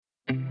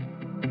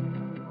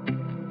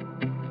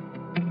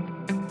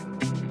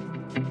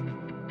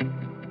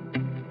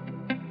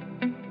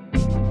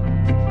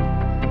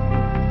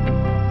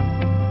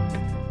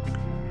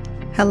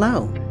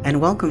Hello,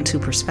 and welcome to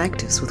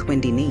Perspectives with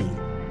Wendy Neen.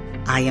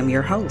 I am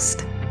your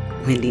host,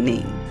 Wendy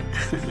Neen.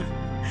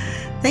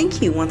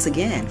 Thank you once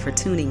again for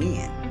tuning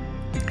in.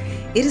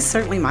 It is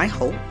certainly my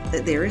hope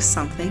that there is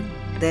something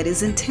that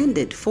is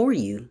intended for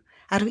you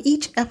out of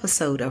each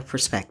episode of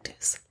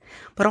Perspectives.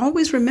 But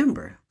always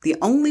remember, the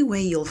only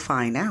way you'll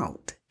find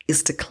out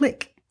is to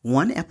click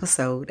one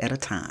episode at a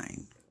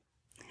time.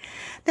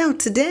 Now,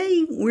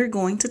 today we're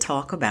going to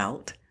talk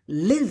about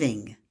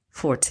living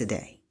for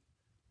today.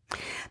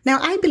 Now,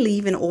 I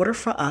believe in order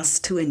for us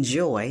to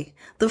enjoy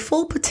the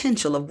full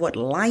potential of what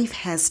life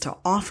has to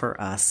offer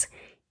us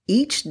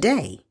each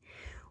day,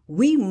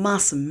 we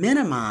must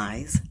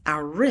minimize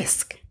our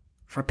risk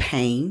for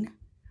pain,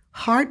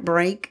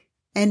 heartbreak,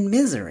 and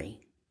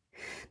misery.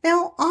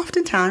 Now,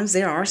 oftentimes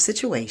there are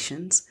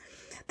situations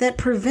that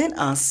prevent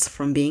us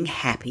from being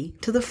happy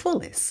to the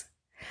fullest.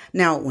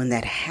 Now, when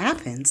that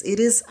happens, it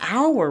is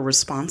our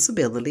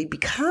responsibility,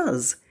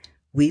 because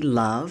we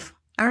love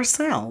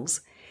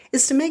ourselves,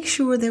 is to make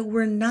sure that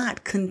we're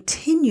not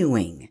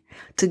continuing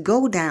to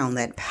go down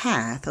that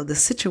path of the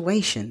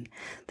situation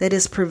that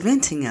is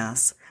preventing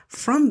us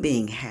from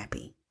being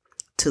happy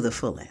to the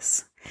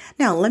fullest.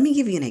 Now, let me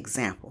give you an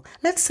example.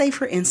 Let's say,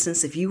 for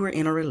instance, if you were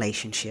in a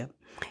relationship,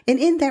 and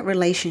in that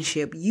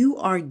relationship, you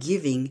are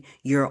giving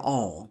your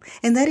all,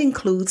 and that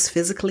includes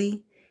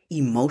physically,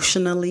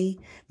 emotionally,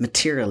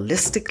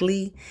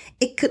 materialistically.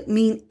 It could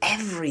mean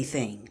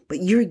everything,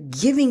 but you're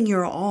giving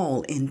your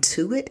all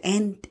into it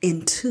and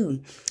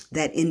into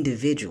that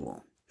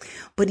individual.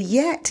 But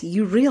yet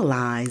you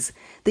realize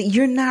that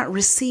you're not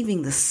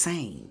receiving the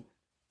same.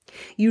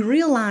 You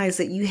realize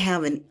that you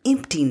have an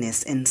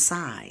emptiness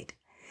inside,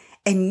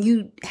 and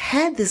you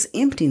had this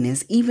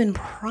emptiness even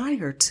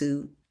prior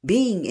to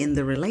being in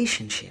the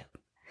relationship.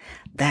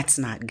 That's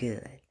not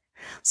good.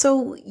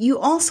 So you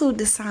also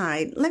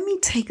decide, let me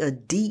take a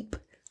deep,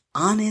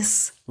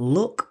 honest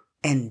look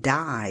and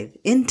dive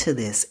into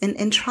this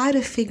and try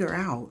to figure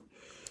out,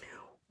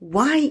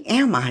 why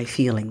am I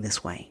feeling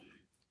this way?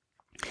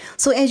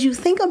 So as you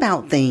think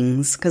about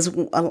things, because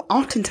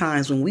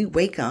oftentimes when we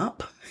wake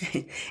up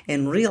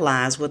and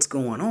realize what's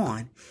going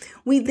on,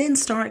 we then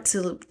start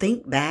to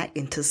think back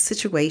into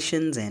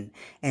situations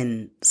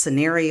and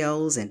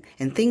scenarios and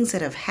things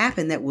that have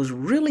happened that was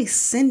really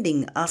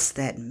sending us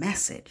that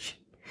message.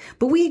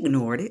 But we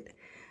ignored it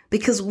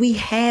because we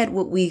had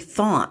what we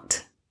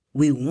thought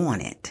we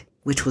wanted,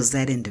 which was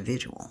that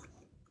individual.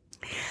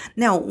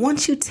 Now,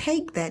 once you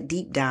take that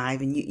deep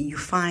dive and you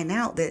find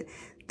out that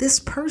this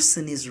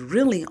person is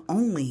really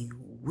only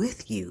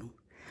with you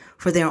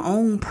for their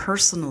own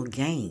personal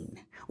gain,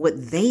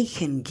 what they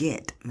can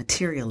get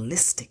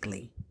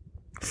materialistically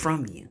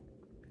from you,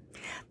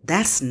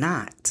 that's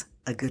not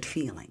a good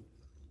feeling.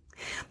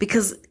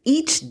 Because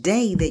each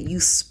day that you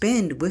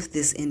spend with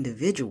this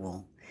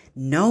individual,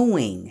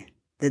 knowing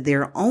that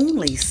they're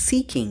only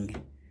seeking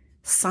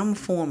some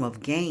form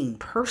of gain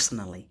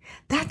personally,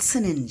 that's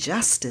an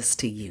injustice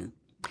to you.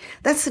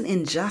 That's an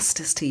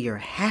injustice to your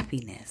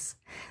happiness.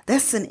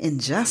 That's an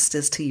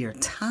injustice to your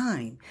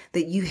time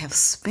that you have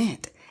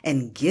spent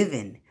and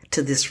given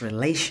to this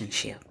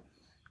relationship.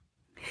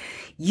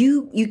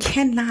 You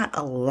cannot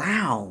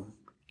allow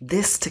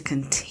this to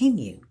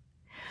continue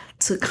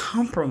to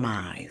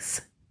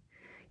compromise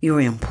your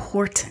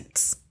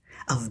importance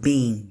of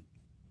being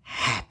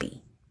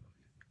happy.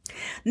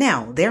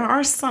 Now, there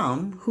are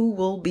some who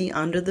will be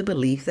under the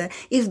belief that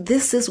if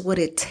this is what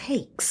it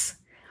takes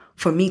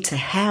for me to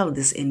have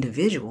this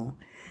individual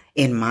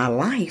in my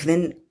life,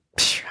 then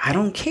I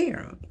don't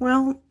care.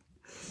 Well,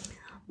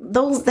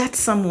 that's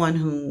someone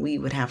who we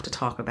would have to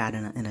talk about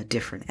in a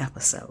different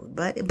episode,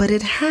 but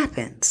it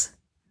happens.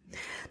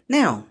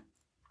 Now,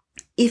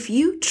 if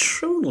you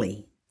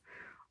truly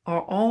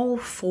are all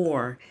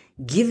for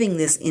giving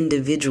this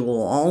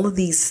individual all of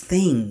these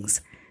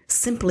things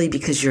simply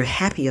because you're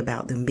happy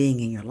about them being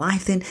in your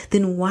life,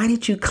 then why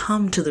did you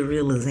come to the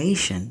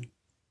realization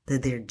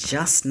that they're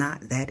just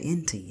not that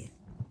into you?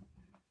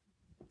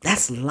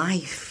 That's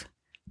life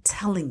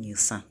telling you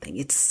something.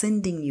 It's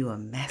sending you a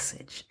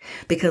message,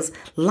 because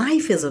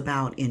life is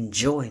about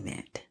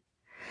enjoyment,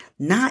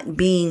 not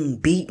being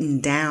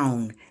beaten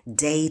down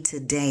day to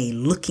day,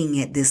 looking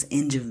at this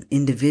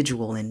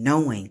individual and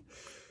knowing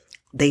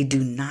they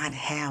do not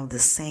have the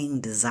same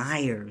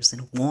desires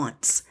and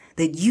wants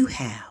that you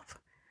have.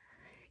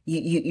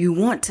 You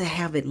want to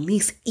have at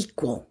least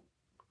equal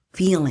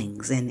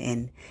feelings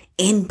and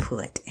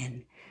input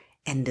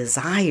and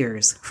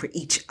desires for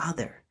each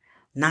other,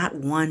 not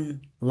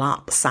one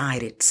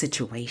lopsided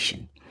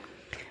situation.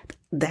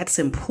 That's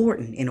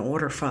important in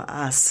order for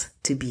us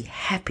to be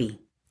happy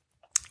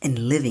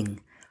and living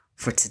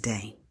for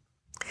today.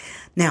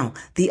 Now,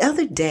 the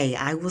other day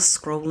I was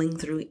scrolling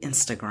through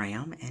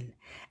Instagram and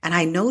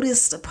I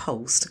noticed a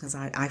post, because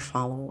I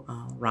follow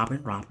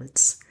Robin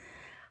Roberts.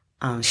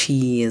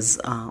 She is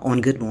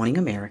on Good Morning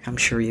America. I'm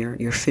sure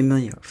you're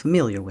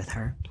familiar with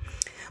her.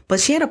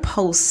 But she had a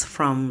post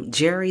from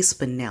Jerry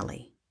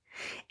Spinelli.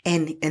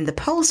 And the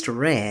post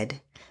read,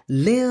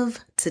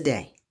 "Live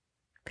today,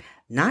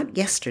 not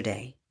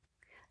yesterday,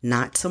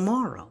 not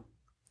tomorrow,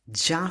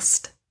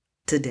 just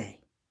today.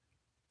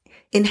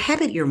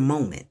 Inhabit your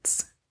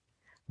moments.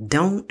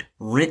 Don't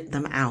rent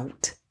them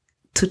out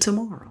to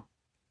tomorrow.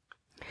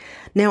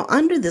 Now,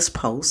 under this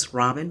post,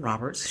 Robin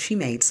Roberts, she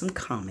made some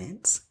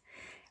comments,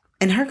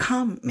 and her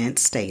comment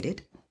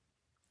stated,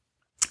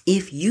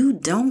 if you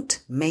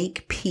don't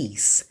make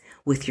peace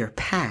with your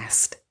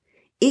past,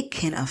 it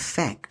can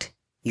affect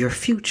your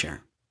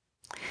future.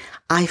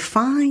 I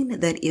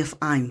find that if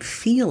I'm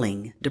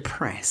feeling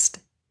depressed,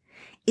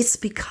 it's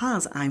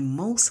because I'm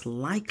most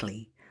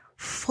likely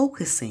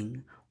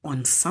focusing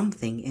on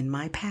something in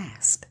my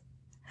past.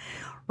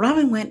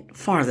 Robin went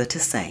farther to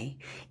say,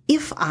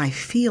 if I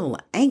feel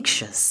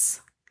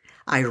anxious,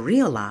 I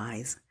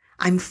realize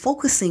I'm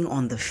focusing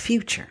on the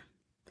future.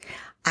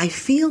 I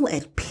feel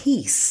at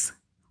peace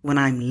when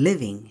I'm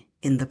living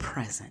in the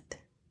present.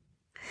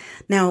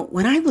 Now,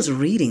 when I was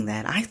reading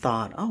that, I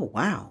thought, oh,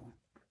 wow,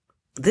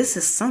 this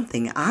is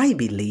something I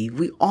believe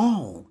we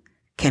all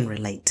can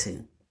relate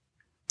to.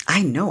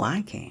 I know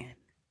I can.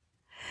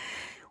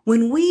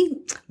 When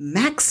we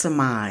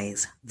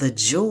maximize the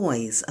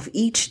joys of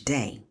each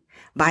day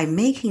by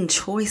making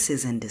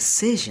choices and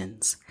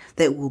decisions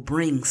that will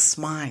bring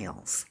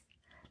smiles,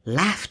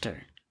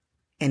 laughter,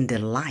 and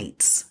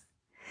delights,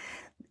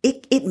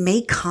 it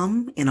may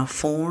come in a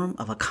form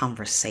of a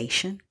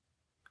conversation.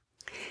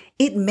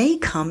 It may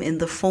come in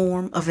the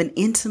form of an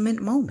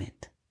intimate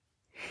moment.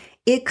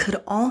 It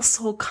could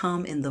also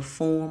come in the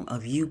form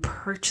of you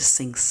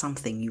purchasing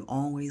something you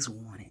always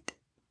wanted.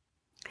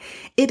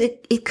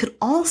 It could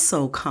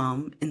also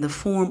come in the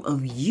form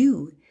of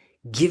you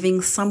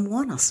giving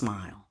someone a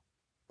smile.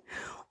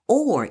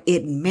 Or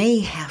it may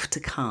have to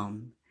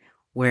come,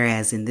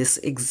 whereas in this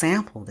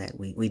example that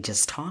we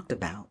just talked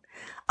about,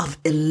 of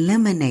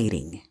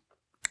eliminating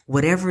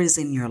whatever is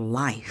in your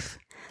life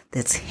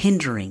that's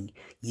hindering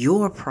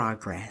your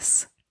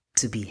progress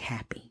to be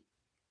happy.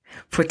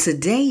 For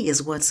today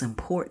is what's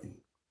important,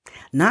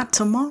 not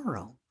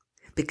tomorrow,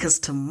 because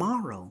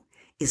tomorrow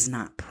is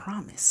not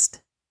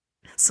promised.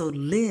 So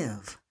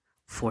live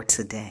for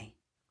today.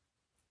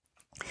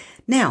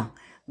 Now,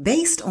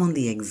 based on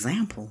the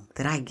example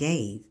that I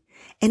gave,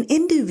 an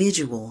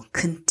individual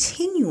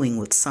continuing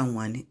with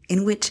someone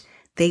in which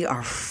they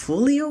are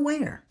fully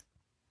aware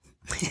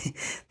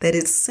that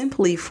it's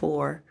simply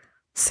for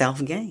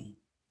self-gain.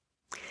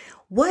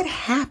 What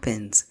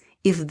happens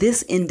if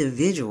this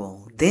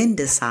individual then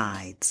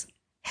decides,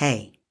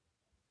 hey,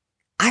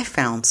 I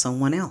found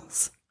someone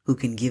else who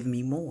can give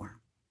me more?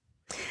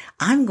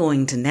 I'm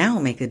going to now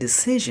make a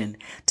decision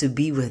to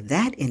be with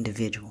that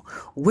individual.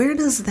 Where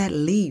does that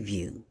leave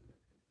you?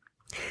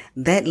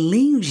 That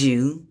leaves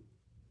you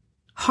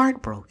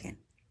heartbroken.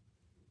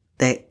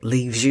 That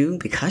leaves you,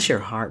 because you're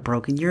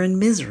heartbroken, you're in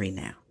misery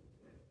now.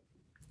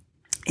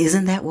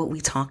 Isn't that what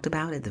we talked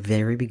about at the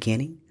very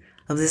beginning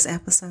of this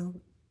episode?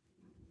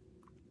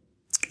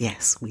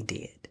 Yes, we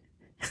did.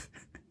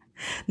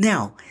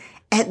 Now,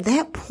 at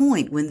that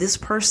point, when this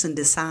person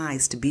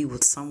decides to be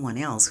with someone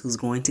else who's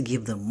going to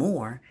give them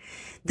more,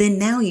 then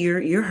now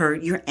you're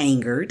hurt, you're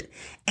angered.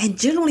 And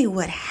generally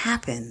what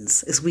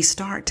happens is we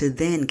start to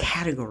then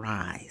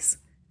categorize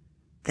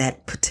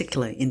that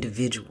particular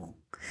individual.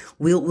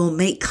 We'll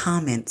make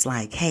comments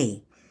like,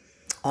 hey,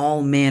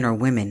 all men or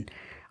women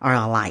are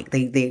alike.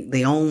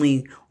 They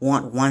only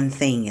want one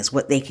thing, is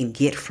what they can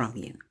get from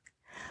you.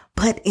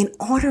 But in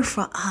order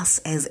for us,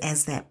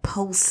 as that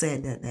post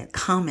said, that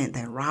comment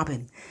that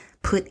Robin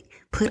put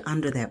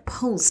under that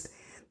post,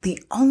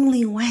 the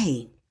only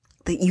way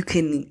that you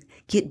can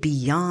get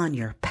beyond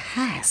your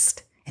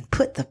past and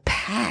put the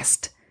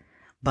past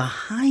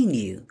behind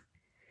you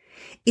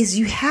is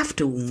you have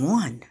to,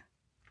 one,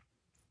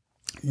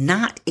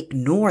 not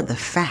ignore the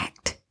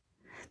fact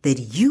that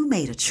you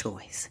made a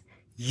choice,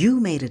 you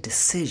made a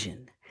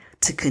decision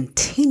to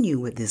continue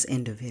with this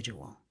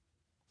individual.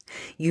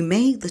 You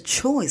made the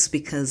choice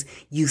because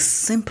you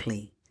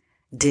simply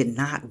did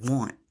not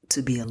want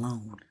to be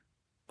alone.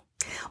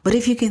 But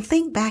if you can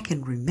think back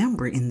and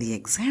remember in the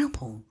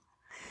example,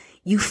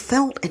 you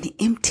felt an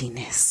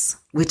emptiness,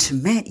 which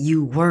meant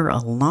you were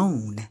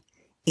alone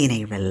in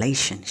a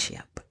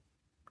relationship.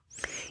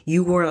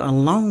 You were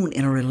alone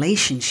in a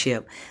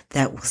relationship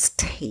that was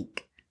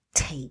take.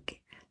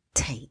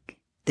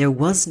 There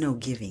was no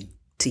giving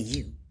to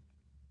you.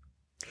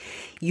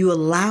 You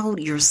allowed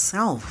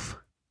yourself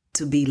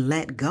to be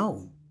let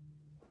go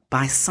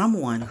by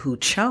someone who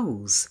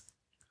chose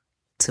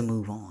to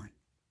move on.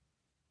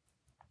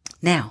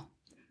 Now,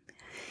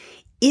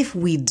 if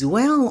we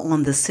dwell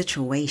on the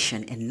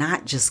situation and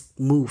not just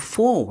move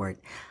forward,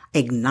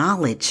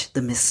 acknowledge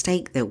the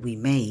mistake that we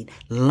made,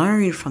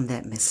 learn from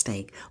that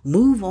mistake,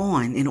 move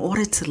on in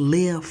order to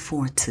live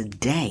for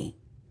today,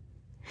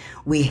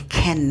 we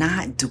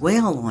cannot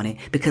dwell on it,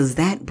 because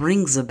that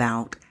brings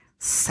about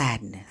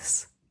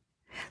sadness.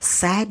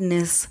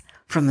 Sadness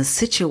from a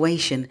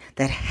situation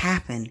that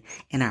happened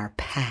in our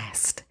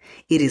past.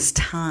 It is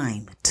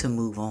time to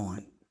move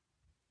on.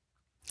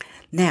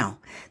 Now,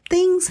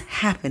 things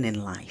happen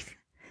in life.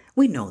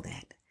 We know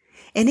that.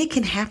 And it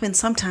can happen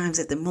sometimes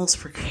at the most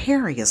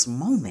precarious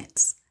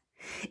moments.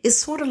 It's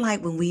sort of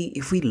like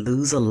if we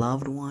lose a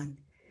loved one,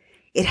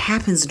 it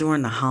happens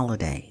during the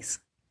holidays.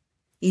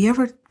 You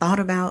ever thought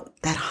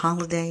about that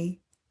holiday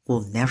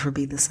will never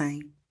be the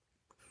same?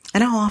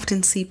 And I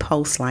often see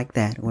posts like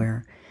that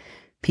where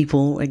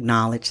people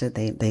acknowledge that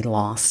they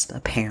lost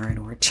a parent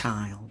or a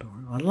child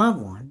or a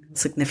loved one, a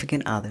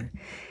significant other.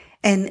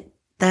 And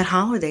that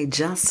holiday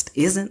just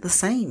isn't the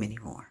same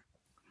anymore.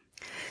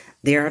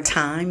 There are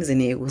times, and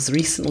it was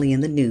recently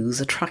in the news,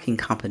 a trucking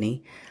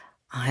company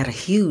had a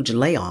huge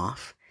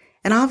layoff.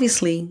 And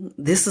obviously,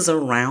 this is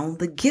around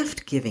the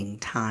gift-giving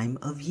time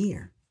of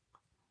year.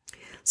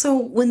 So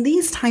when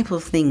these type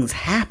of things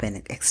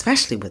happen,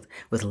 especially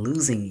with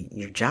losing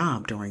your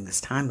job during this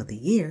time of the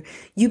year,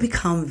 you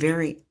become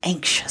very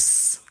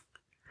anxious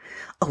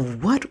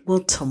of what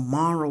will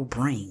tomorrow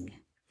bring.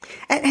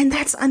 And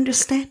that's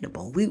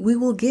understandable. We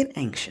will get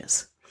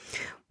anxious.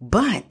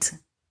 But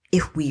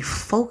if we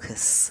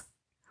focus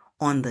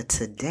on the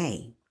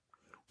today,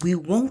 we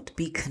won't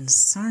be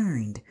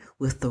concerned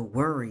with the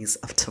worries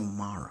of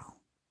tomorrow.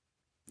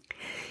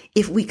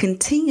 If we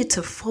continue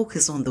to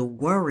focus on the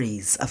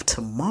worries of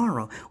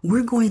tomorrow,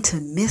 we're going to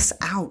miss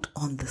out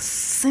on the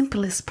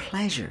simplest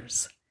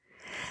pleasures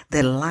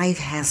that life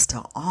has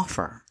to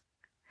offer,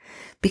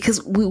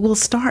 because we will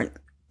start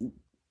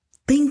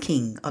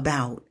thinking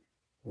about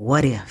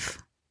what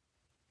if,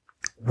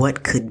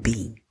 what could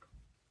be,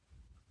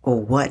 or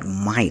what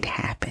might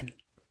happen.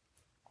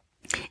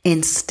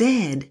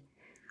 Instead,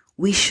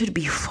 we should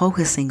be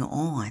focusing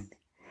on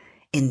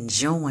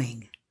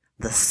enjoying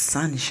the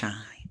sunshine,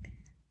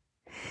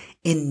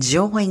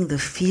 enjoying the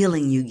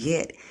feeling you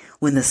get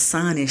when the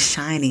sun is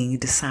shining and you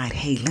decide,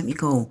 hey, let me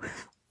go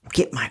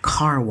get my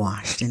car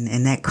washed.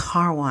 And that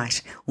car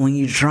wash, when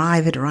you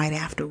drive it right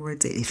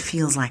afterwards, it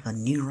feels like a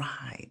new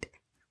ride.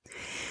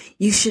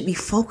 You should be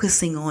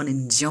focusing on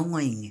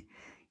enjoying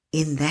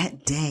in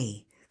that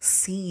day,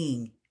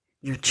 seeing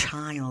your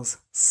child's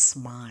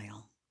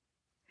smile,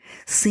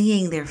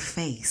 seeing their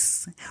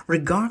face,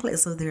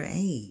 regardless of their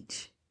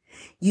age.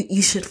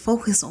 You should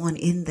focus on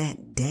in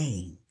that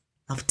day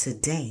of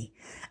today,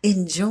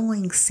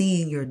 enjoying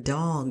seeing your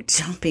dog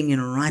jumping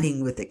and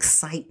running with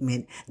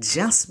excitement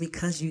just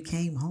because you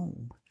came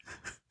home.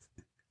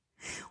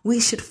 We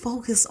should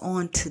focus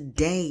on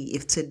today,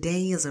 if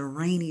today is a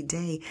rainy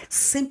day,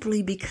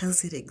 simply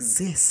because it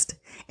exists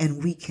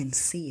and we can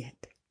see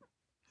it.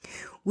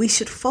 We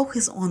should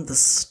focus on the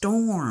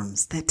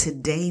storms that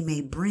today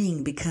may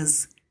bring,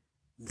 because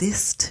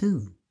this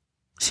too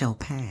shall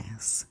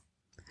pass.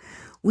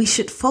 We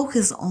should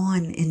focus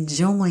on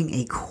enjoying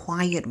a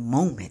quiet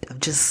moment of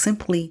just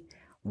simply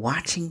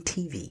watching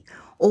TV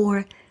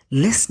or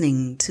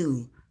listening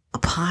to a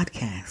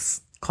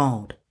podcast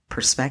called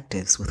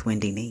Perspectives with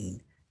Wendy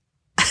Neen.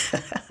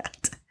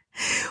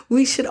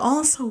 We should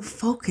also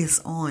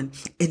focus on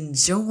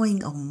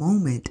enjoying a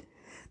moment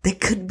that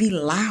could be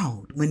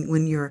loud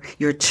when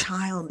your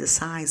child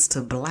decides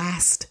to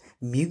blast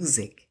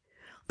music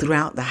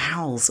throughout the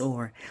house,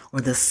 or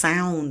the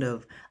sound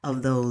of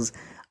those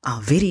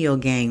video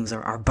games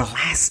are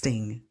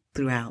blasting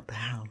throughout the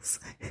house.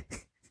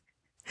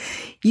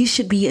 You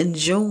should be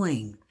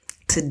enjoying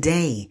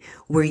today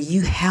where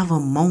you have a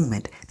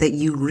moment that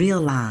you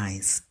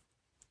realize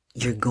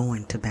you're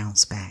going to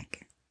bounce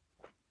back.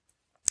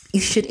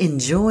 You should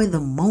enjoy the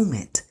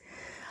moment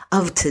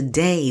of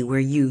today where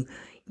you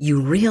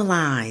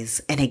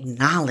realize and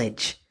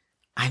acknowledge,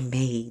 I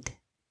made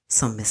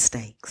some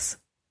mistakes,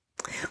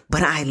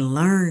 but I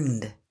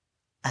learned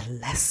a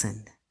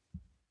lesson.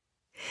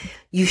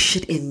 You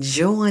should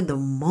enjoy the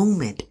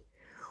moment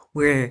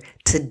where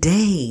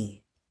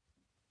today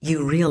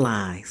you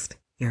realized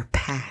your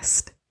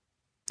past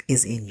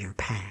is in your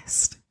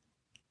past.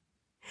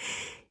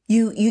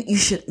 You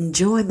should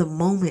enjoy the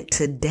moment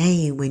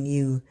today when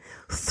you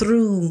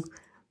threw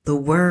the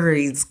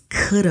words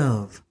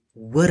could've,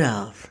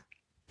 would've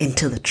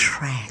into the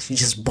trash. You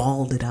just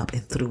balled it up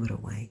and threw it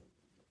away.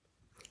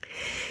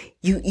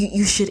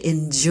 You should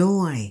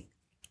enjoy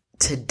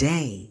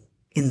today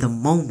in the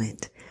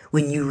moment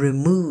when you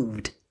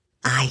removed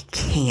I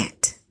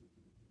can't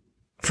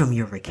from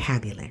your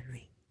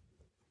vocabulary.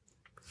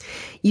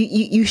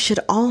 You should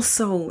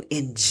also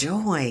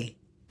enjoy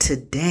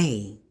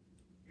today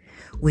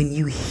when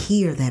you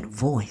hear that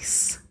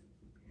voice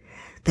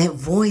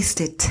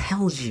that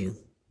tells you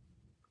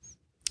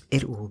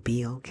it will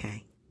be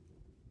okay.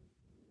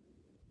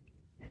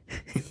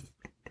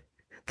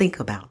 Think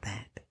about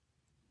that.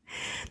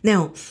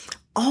 Now,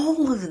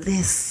 all of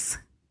this,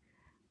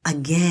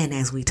 again,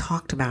 as we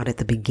talked about at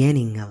the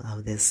beginning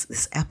of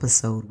this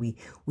episode,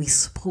 we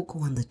spoke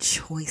on the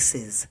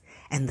choices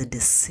and the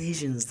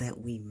decisions that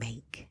we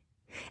make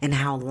and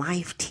how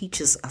life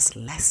teaches us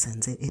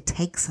lessons. It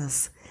takes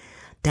us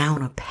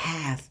down a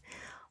path,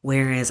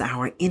 whereas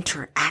our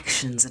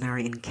interactions and our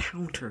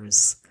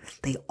encounters,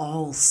 they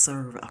all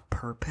serve a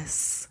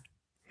purpose.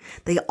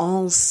 They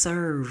all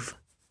serve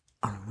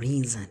a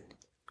reason.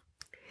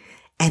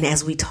 And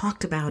as we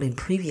talked about in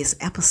previous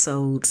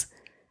episodes,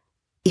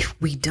 if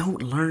we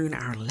don't learn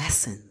our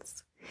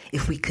lessons,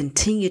 if we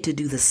continue to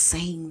do the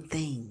same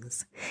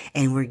things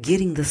and we're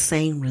getting the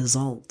same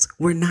results,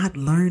 we're not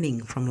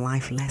learning from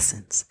life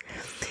lessons.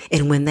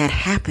 And when that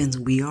happens,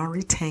 we are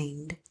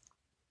retained.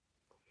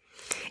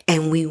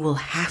 And we will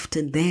have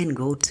to then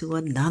go to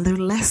another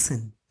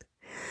lesson.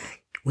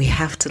 We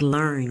have to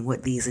learn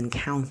what these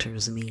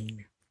encounters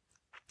mean.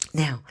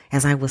 Now,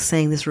 as I was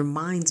saying, this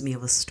reminds me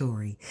of a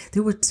story.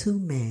 There were two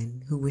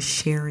men who were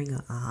sharing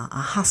a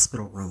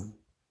hospital room.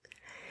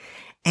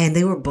 And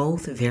they were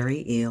both very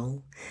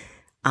ill.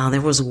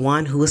 There was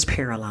one who was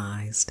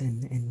paralyzed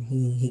and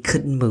he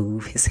couldn't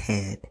move his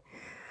head.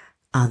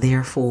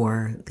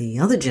 Therefore, the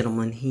other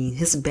gentleman,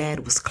 his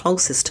bed was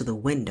closest to the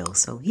window,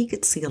 so he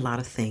could see a lot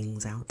of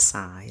things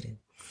outside.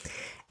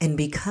 And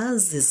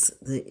because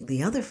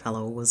the other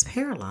fellow was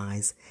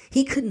paralyzed,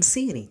 he couldn't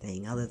see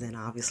anything other than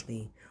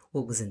obviously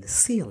what was in the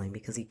ceiling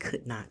because he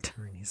could not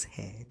turn his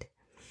head.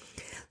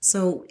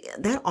 So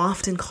that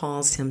often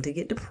caused him to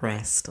get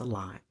depressed a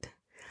lot.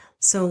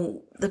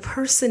 So the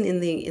person in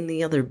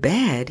the other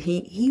bed,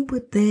 he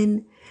would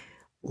then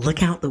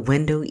look out the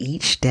window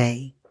each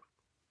day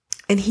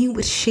and he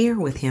would share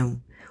with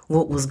him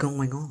what was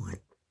going on.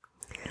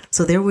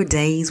 So there were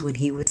days when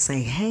he would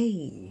say,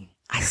 "Hey,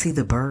 I see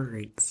the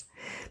birds.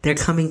 They're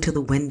coming to the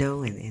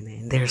window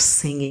and they're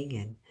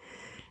singing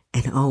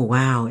and oh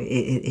wow,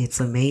 it's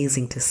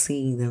amazing to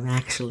see them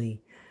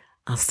actually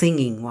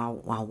singing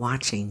while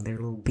watching their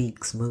little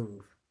beaks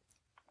move."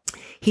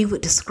 He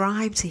would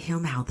describe to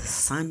him how the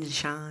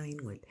sunshine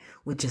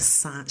would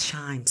just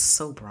shine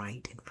so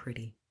bright and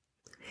pretty.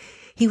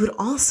 He would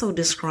also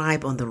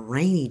describe on the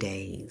rainy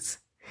days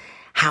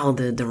how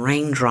the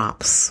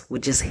raindrops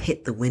would just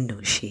hit the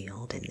window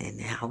shield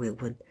and how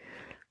it would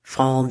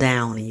fall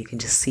down and you can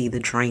just see the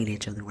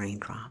drainage of the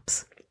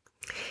raindrops.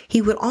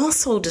 He would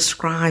also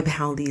describe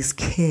how these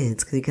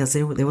kids, because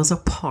there was a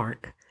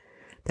park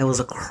that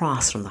was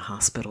across from the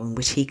hospital in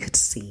which he could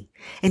see.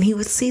 And he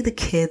would see the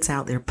kids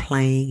out there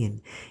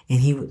playing and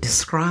he would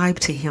describe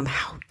to him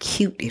how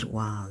cute it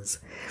was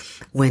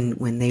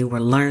when they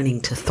were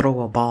learning to throw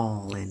a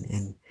ball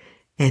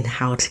and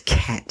how to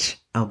catch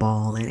a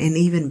ball and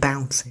even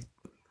bounce it.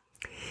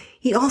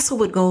 He also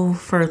would go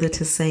further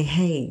to say,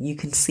 hey, you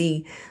can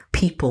see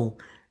people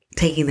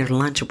taking their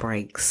lunch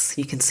breaks.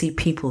 You can see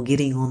people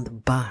getting on the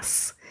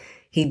bus.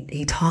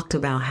 He talked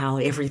about how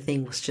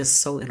everything was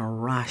just so in a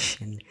rush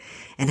and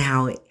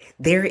how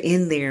they're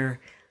in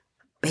there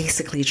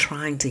basically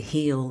trying to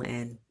heal.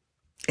 And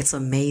it's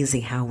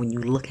amazing how when you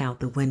look out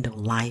the window,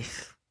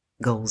 life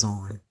goes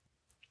on.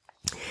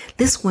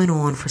 This went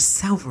on for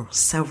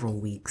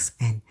several weeks.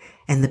 And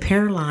the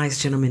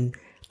paralyzed gentleman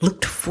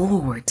looked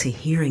forward to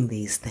hearing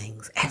these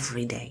things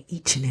every day,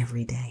 each and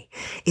every day.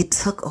 It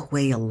took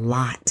away a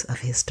lot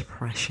of his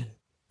depression.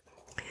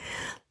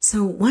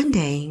 So one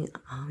day,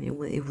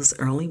 it was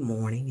early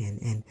morning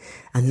and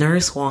a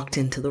nurse walked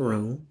into the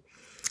room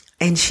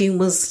and she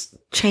was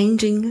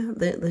changing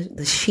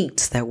the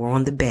sheets that were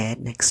on the bed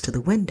next to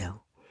the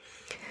window.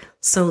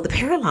 So the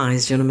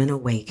paralyzed gentleman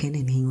awakened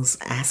and he was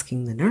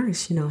asking the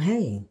nurse,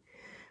 hey,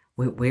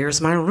 where's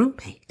my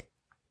roommate?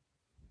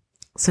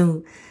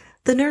 So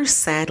the nurse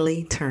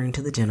sadly turned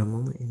to the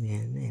gentleman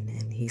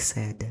and he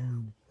said,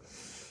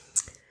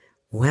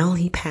 well,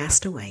 he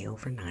passed away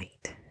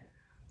overnight.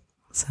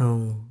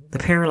 So the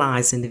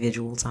paralyzed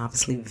individual was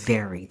obviously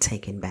very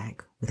taken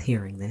back with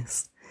hearing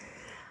this.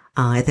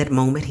 At that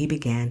moment, he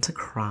began to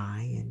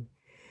cry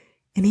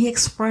and he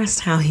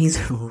expressed how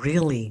he's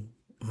really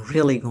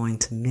going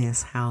to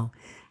miss how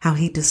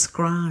he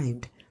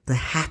described the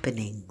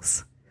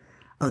happenings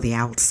of the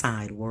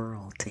outside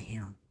world to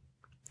him.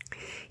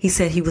 He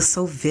said he was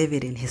so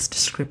vivid in his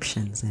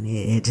descriptions and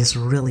it just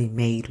really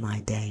made my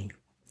day.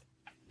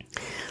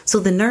 So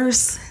the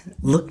nurse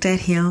looked at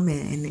him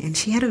and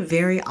she had a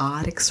very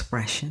odd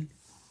expression.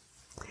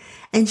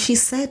 And she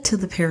said to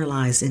the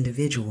paralyzed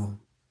individual,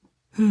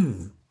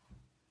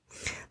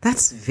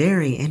 that's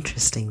very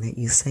interesting that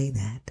you say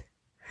that.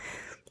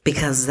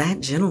 Because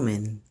that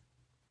gentleman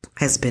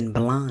has been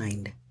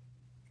blind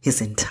his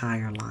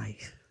entire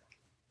life.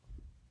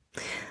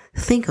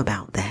 Think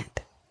about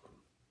that.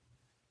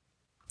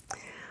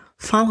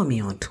 Follow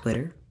me on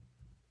Twitter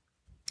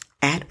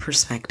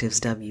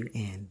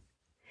 @PerspectivesWN.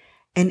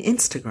 and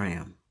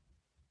Instagram,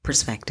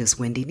 Perspectives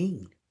Wendy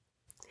Neen.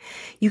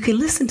 You can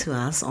listen to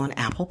us on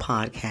Apple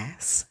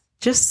Podcasts.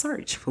 Just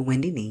search for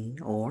Wendy Neen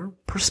or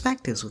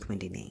Perspectives with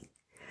Wendy Neen.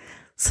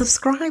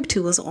 Subscribe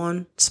to us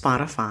on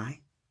Spotify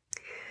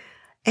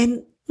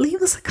and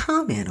leave us a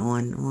comment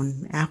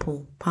on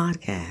Apple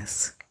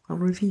Podcasts, a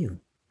review.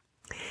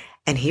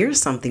 And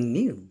here's something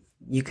new.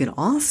 You can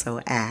also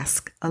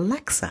ask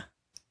Alexa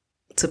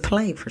to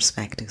play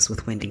Perspectives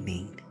with Wendy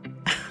Neen.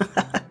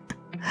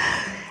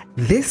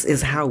 This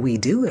is how we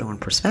do it on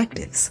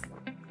Perspectives.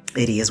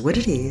 It is what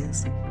it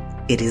is.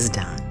 It is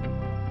done.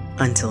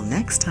 Until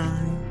next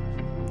time.